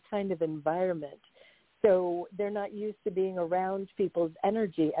different kind of environment. So they're not used to being around people's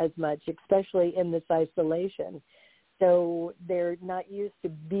energy as much, especially in this isolation. So they're not used to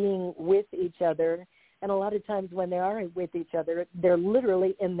being with each other. And a lot of times when they are with each other, they're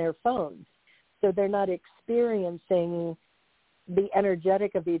literally in their phones. So they're not experiencing the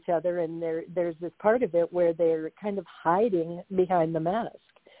energetic of each other. And there's this part of it where they're kind of hiding behind the mask.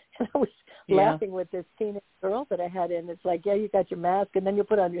 And I was laughing with this teenage girl that I had in. It's like, you got your mask, and then you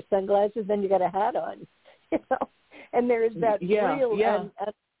put on your sunglasses, then you got a hat on, And there is that real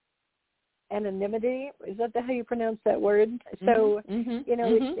anonymity. Is that how you pronounce that word? So,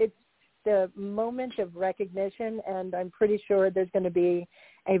 it's the moment of recognition, and I'm pretty sure there's going to be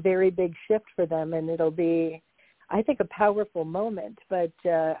a very big shift for them, and it'll be, I think, a powerful moment, but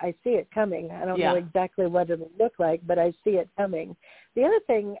I see it coming. I don't know exactly what it'll look like, but I see it coming. The other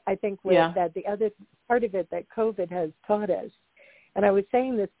thing I think that the other part of it that COVID has taught us, and I was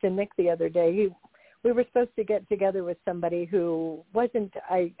saying this to Nick the other day, we were supposed to get together with somebody who wasn't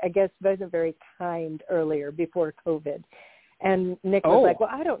very kind earlier before COVID. And Nick was like, well,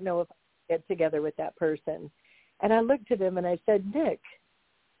 I don't know if I can get together with that person. And I looked at him and I said, Nick,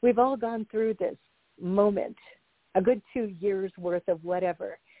 we've all gone through this moment, a good 2 years worth of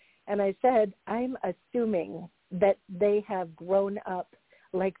whatever. And I said, I'm assuming that they have grown up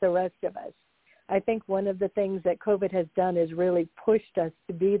like the rest of us. I think one of the things that COVID has done is really pushed us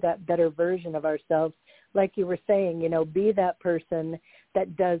to be that better version of ourselves. Like you were saying, be that person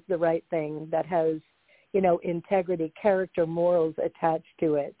that does the right thing, that has, integrity, character, morals attached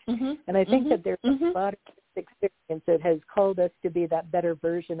to it. And I think that there's a lot of experience that has called us to be that better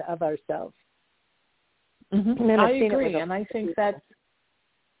version of ourselves. I agree, and I think that's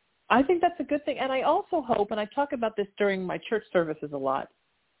a good thing. And I also hope, and I talk about this during my church services a lot,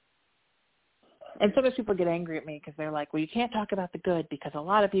 and sometimes people get angry at me because they're like, well, you can't talk about the good because a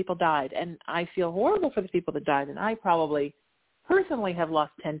lot of people died. And I feel horrible for the people that died, and I probably personally have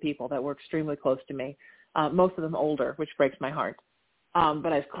lost 10 people that were extremely close to me, most of them older, which breaks my heart.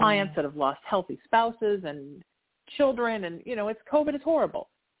 But I have clients that have lost healthy spouses and children, and, it's COVID is horrible.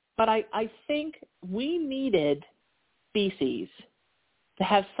 But I think we needed species to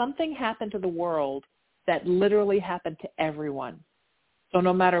have something happen to the world that literally happened to everyone. So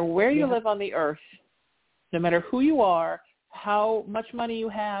no matter where you live on the earth, no matter who you are, how much money you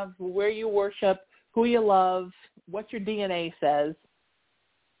have, where you worship, who you love, what your DNA says,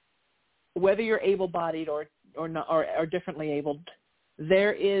 whether you're able-bodied or not, or differently abled,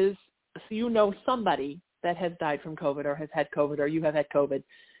 there is, somebody that has died from COVID or has had COVID or you have had COVID.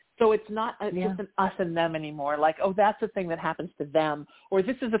 So it's not just an us and them anymore. Like, that's a thing that happens to them, or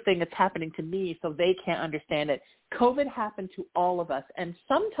this is a thing that's happening to me, so they can't understand it. COVID happened to all of us, and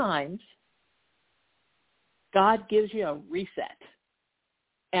sometimes God gives you a reset.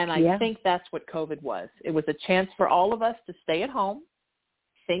 And I think that's what COVID was. It was a chance for all of us to stay at home,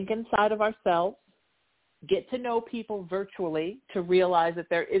 think inside of ourselves, get to know people virtually, to realize that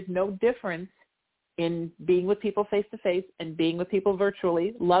there is no difference in being with people face-to-face and being with people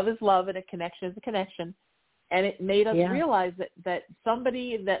virtually. Love is love, and a connection is a connection. And it made us realize that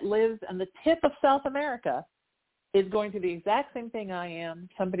somebody that lives on the tip of South America is going through the exact same thing I am.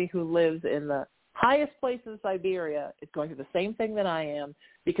 Somebody who lives in the highest place in Siberia is going through the same thing that I am,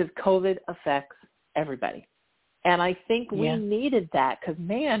 because COVID affects everybody. And I think we needed that because,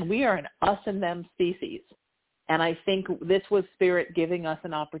 man, we are an us and them species. And I think this was Spirit giving us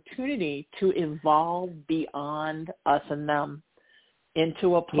an opportunity to evolve beyond us and them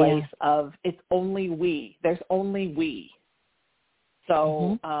into a place of it's only we. There's only we.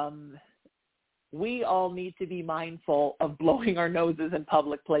 So we all need to be mindful of blowing our noses in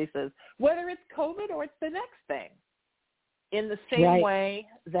public places, whether it's COVID or it's the next thing. In the same way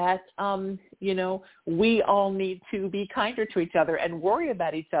that, we all need to be kinder to each other and worry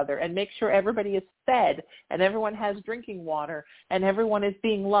about each other and make sure everybody is fed and everyone has drinking water and everyone is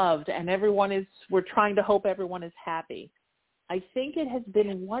being loved and we're trying to hope everyone is happy. I think it has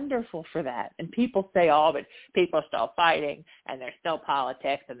been wonderful for that. And people say, but people are still fighting and there's still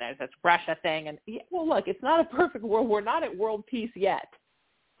politics and there's this Russia thing. And well, look, it's not a perfect world. We're not at world peace yet.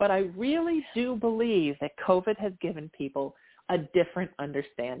 But I really do believe that COVID has given people a different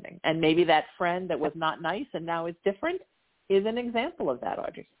understanding. And maybe that friend that was not nice and now is different is an example of that,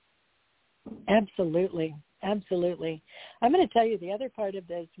 Audrey. Absolutely. Absolutely. I'm going to tell you the other part of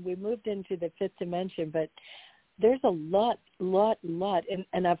this. We moved into the fifth dimension, but there's a lot. And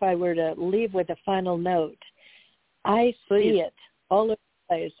if I were to leave with a final note, I see it all over the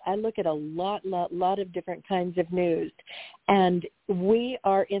place. I look at a lot of different kinds of news, and we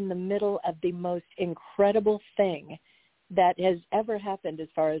are in the middle of the most incredible thing that has ever happened as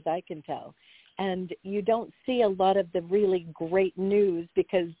far as I can tell. And you don't see a lot of the really great news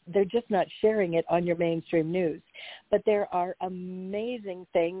because they're just not sharing it on your mainstream news. But there are amazing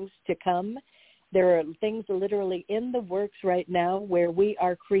things to come. There are things literally in the works right now where we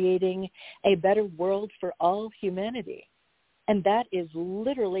are creating a better world for all humanity. And that is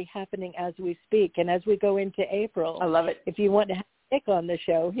literally happening as we speak. And as we go into April, I love it. If you want to have Nick on the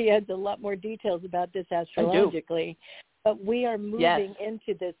show, he has a lot more details about this astrologically. But we are moving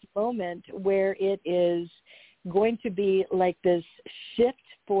into this moment where it is going to be like this shift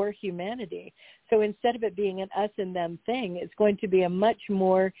for humanity. So instead of it being an us and them thing, it's going to be a much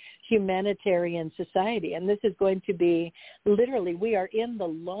more humanitarian society. And this is going to be literally, we are in the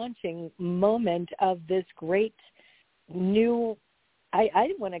launching moment of this great new,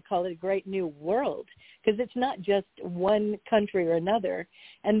 I want to call it a great new world, because it's not just one country or another.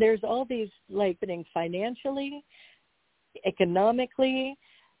 And there's all these, like, financially, economically,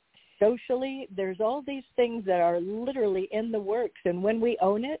 socially, there's all these things that are literally in the works. And when we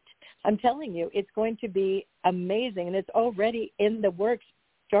own it, I'm telling you, it's going to be amazing. And it's already in the works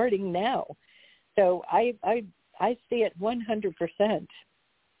starting now. So I see it 100%.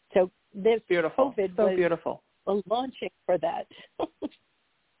 So this beautiful. COVID so was beautiful. Launching for that.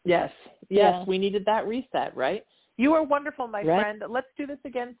 Yes, we needed that reset, right? You are wonderful, my friend. Let's do this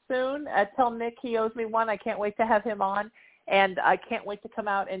again soon. Tell Nick he owes me one. I can't wait to have him on. And I can't wait to come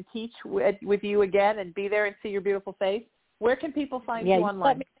out and teach with you again and be there and see your beautiful face. Where can people find you online?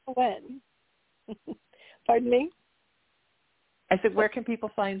 Let me know when. Pardon me? I said, where can people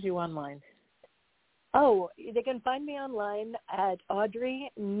find you online? Oh, they can find me online at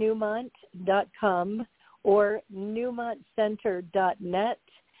audreynewmont.com or newmontcenter.net.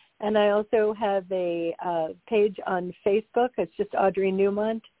 And I also have a page on Facebook. It's just Audrey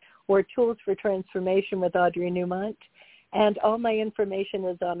Newmont, or Tools for Transformation with Audrey Newmont. And all my information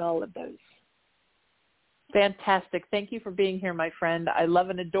is on all of those. Fantastic. Thank you for being here, my friend. I love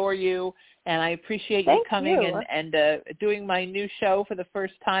and adore you, and I appreciate you coming and doing my new show for the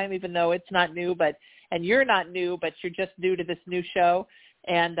first time, even though it's not new, and you're not new, but you're just new to this new show.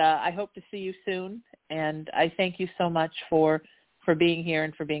 And I hope to see you soon. And I thank you so much for being here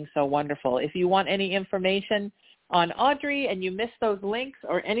and for being so wonderful. If you want any information on Audrey and you missed those links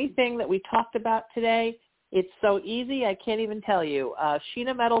or anything that we talked about today, it's so easy. I can't even tell you.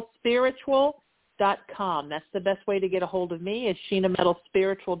 SheenaMetalSpiritual.com. That's the best way to get a hold of me is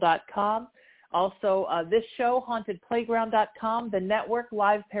SheenaMetalSpiritual.com. Also, this show, HauntedPlayground.com, the network,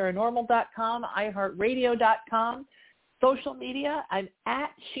 LiveParanormal.com, iHeartRadio.com. Social media, I'm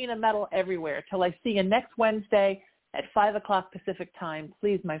at Sheena Metal everywhere. Till I see you next Wednesday at 5 o'clock Pacific time.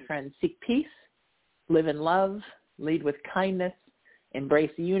 Please, my friends, seek peace, live in love, lead with kindness,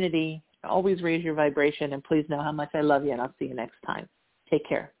 embrace unity, always raise your vibration, and please know how much I love you, and I'll see you next time. Take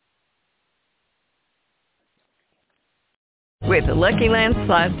care. With the Lucky Land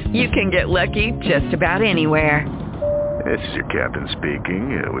Slots, you can get lucky just about anywhere. This is your captain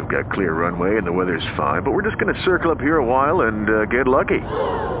speaking. We've got clear runway and the weather's fine, but we're just going to circle up here a while and get lucky.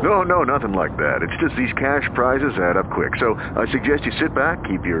 No, nothing like that. It's just these cash prizes add up quick. So I suggest you sit back,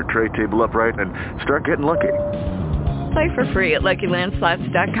 keep your tray table upright, and start getting lucky. Play for free at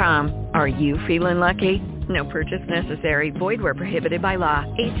LuckyLandSlots.com. Are you feeling lucky? No purchase necessary. Void where prohibited by law.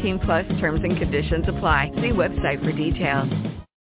 18+ terms and conditions apply. See website for details.